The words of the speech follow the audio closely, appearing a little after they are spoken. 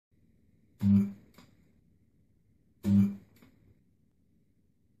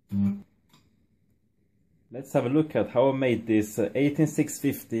Let's have a look at how I made this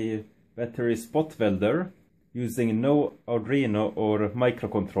 18650 battery spot welder using no Arduino or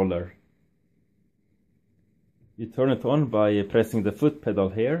microcontroller. You turn it on by pressing the foot pedal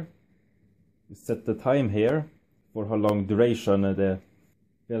here. You set the time here for how long duration the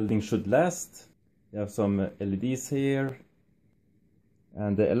welding should last. You have some LEDs here,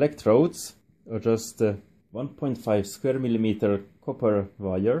 and the electrodes are just 1.5 square millimeter copper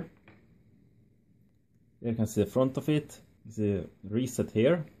wire. You can see the front of it. You see reset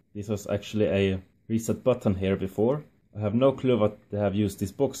here. This was actually a reset button here before. I have no clue what they have used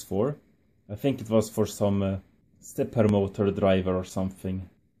this box for. I think it was for some stepper motor driver or something.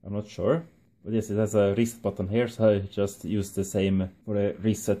 I'm not sure. But yes, it has a reset button here, so I just used the same for a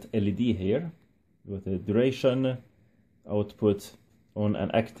reset LED here. With the duration, output, on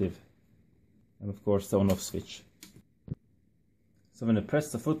and active. And of course the on-off switch. So when I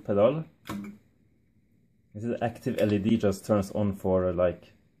press the foot pedal, the active LED just turns on for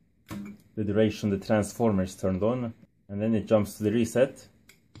like the duration the transformer is turned on, and then it jumps to the reset,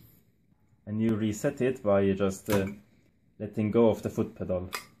 and you reset it by just letting go of the foot pedal.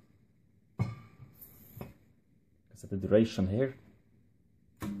 Set the duration here.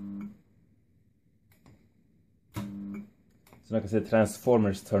 So like I said, the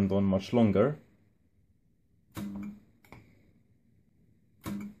transformer is turned on much longer.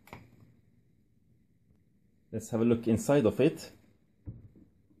 Let's have a look inside of it.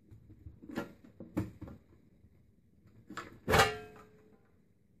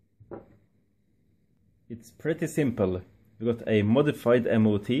 It's pretty simple. We got a modified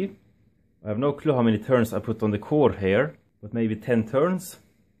MOT. I have no clue how many turns I put on the core here, but maybe 10 turns.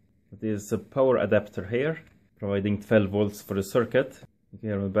 There's a power adapter here, providing 12 volts for the circuit.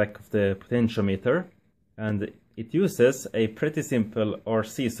 Here on the back of the potentiometer. And it uses a pretty simple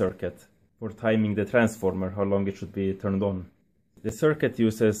RC circuit for timing the transformer, how long it should be turned on. The circuit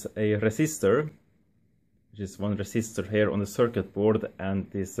uses a resistor, which is one resistor here on the circuit board, and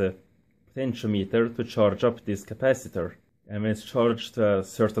this potentiometer to charge up this capacitor. And when it's charged to a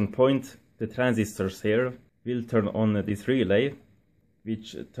certain point, the transistors here will turn on this relay,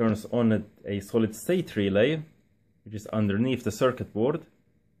 which turns on a solid state relay, which is underneath the circuit board.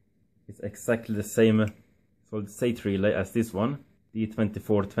 It's exactly the same solid state relay as this one,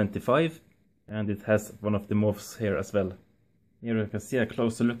 D2425. And it has one of the MOVs here as well. Here you can see a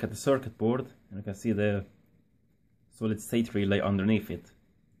closer look at the circuit board, and you can see the solid state relay underneath it.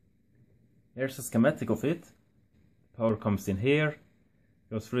 Here's a schematic of it. Power comes in here,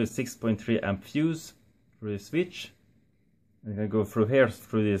 goes through the 6.3 amp fuse, through the switch, and you can go through here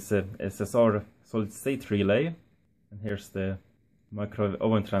through this SSR solid state relay. And here's the microwave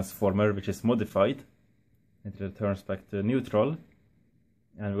oven transformer, which is modified. It returns back to neutral.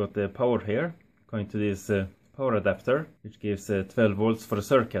 And we've got the power here, going to this power adapter, which gives 12 volts for the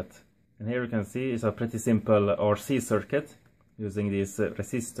circuit. And here you can see it's a pretty simple RC circuit, using these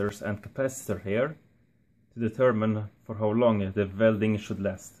resistors and capacitor here to determine for how long the welding should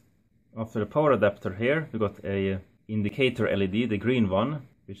last. After the power adapter here, we got a indicator LED, the green one,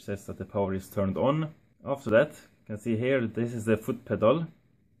 which says that the power is turned on. After that, you can see here, this is the foot pedal.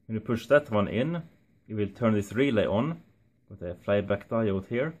 When you push that one in, it will turn this relay on. Got a flyback diode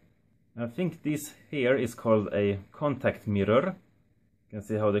here. I think this here is called a contact mirror. You can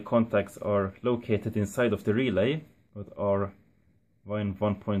see how the contacts are located inside of the relay. Got R1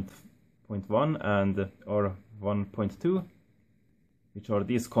 1.1 and R1.2, which are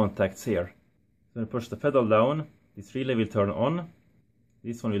these contacts here. So when I push the pedal down, this relay will turn on.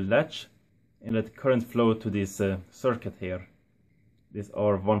 This one will latch and let current flow to this circuit here. This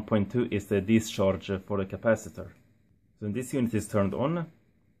R1.2 is the discharge for the capacitor. So when this unit is turned on,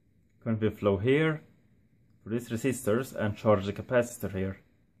 current will flow here for these resistors and charge the capacitor here.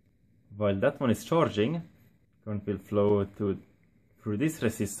 While that one is charging, current will flow through this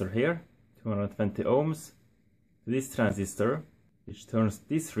resistor here, 220 ohms, to this transistor, which turns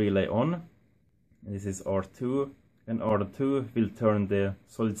this relay on. And this is R2, and R2 will turn the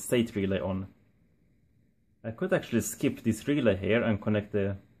solid state relay on. I could actually skip this relay here and connect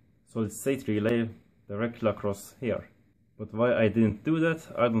the solid state relay directly across here. But why I didn't do that,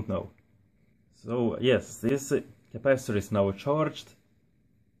 I don't know. So yes, this capacitor is now charged,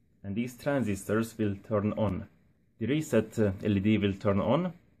 and these transistors will turn on. The reset LED will turn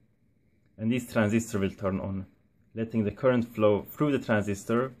on, and this transistor will turn on, letting the current flow through the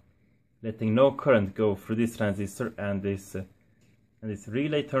transistor, letting no current go through this transistor, and this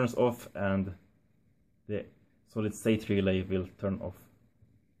relay turns off, and the solid state relay will turn off.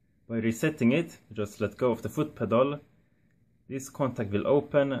 By resetting it, just let go of the foot pedal. This contact will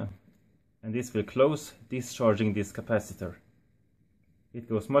open, and this will close, discharging this capacitor. It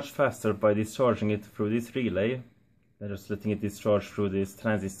goes much faster by discharging it through this relay than just letting it discharge through these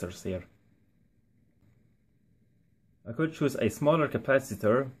transistors here. I could choose a smaller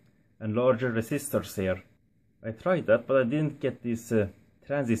capacitor and larger resistors here. I tried that, but I didn't get these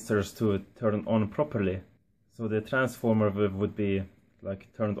transistors to turn on properly. So the transformer would be like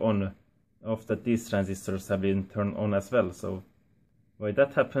turned on after these transistors have been turned on as well. So why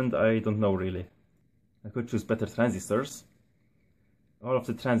that happened, I don't know really. I could choose better transistors. All of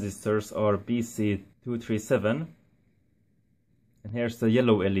the transistors are BC237. And here's the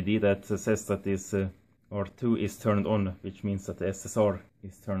yellow LED that says that this R2 is turned on, which means that the SSR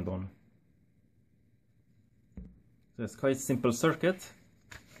is turned on. So it's quite a simple circuit.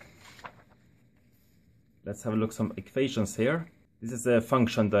 Let's have a look at some equations here. This is a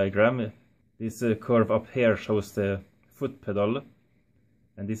function diagram. This curve up here shows the foot pedal,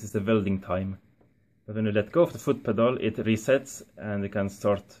 and this is the welding time. But when you let go of the foot pedal, it resets and it can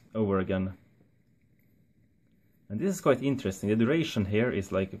start over again. And this is quite interesting. The duration here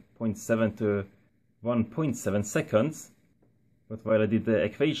is like 0.7 to 1.7 seconds. But while I did the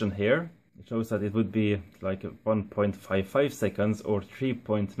equation here, it shows that it would be like 1.55 seconds or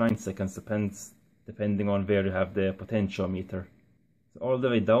 3.9 seconds, depending on where you have the potentiometer. So all the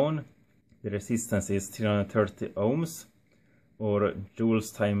way down, the resistance is 330 ohms, or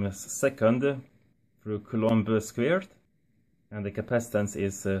joules times second through coulomb squared, and the capacitance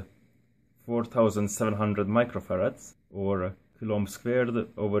is 4700 microfarads, or coulomb squared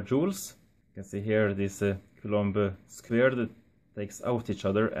over joules. You can see here this coulomb squared takes out each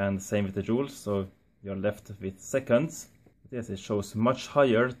other, and same with the joules, so you're left with seconds. But yes, it shows much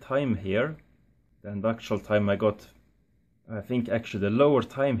higher time here than the actual time I got. I think actually the lower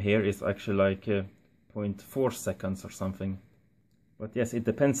time here is actually like 0.4 seconds or something. But yes, it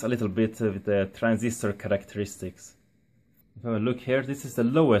depends a little bit with the transistor characteristics. If I look here, this is the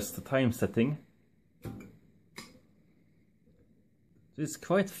lowest time setting. So it's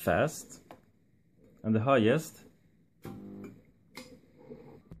quite fast. And the highest.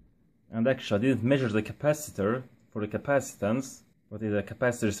 And actually I didn't measure the capacitor for the capacitance, but the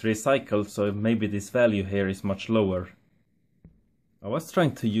capacitor is recycled, so maybe this value here is much lower. I was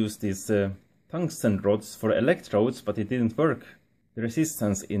trying to use these tungsten rods for electrodes, but it didn't work. The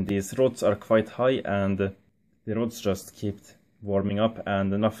resistance in these rods are quite high, and the rods just kept warming up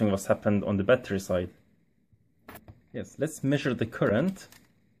and nothing was happened on the battery side. Yes, let's measure the current.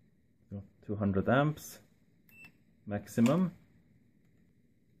 So 200 amps maximum.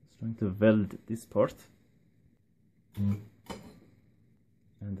 Just trying to weld this part. And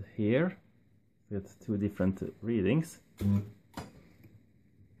here we have two different readings.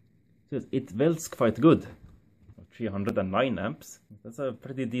 So it welds quite good. 309 amps. That's a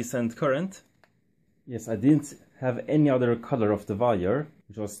pretty decent current. Yes, I didn't have any other color of the wire,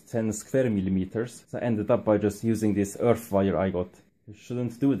 which was 10 square millimeters. So I ended up by just using this earth wire I got. You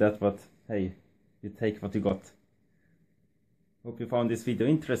shouldn't do that, but hey, you take what you got. Hope you found this video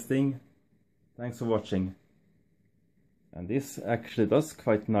interesting. Thanks for watching. And this actually does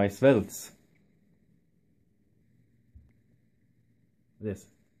quite nice welds. This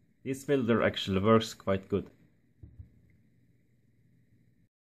welder actually works quite good.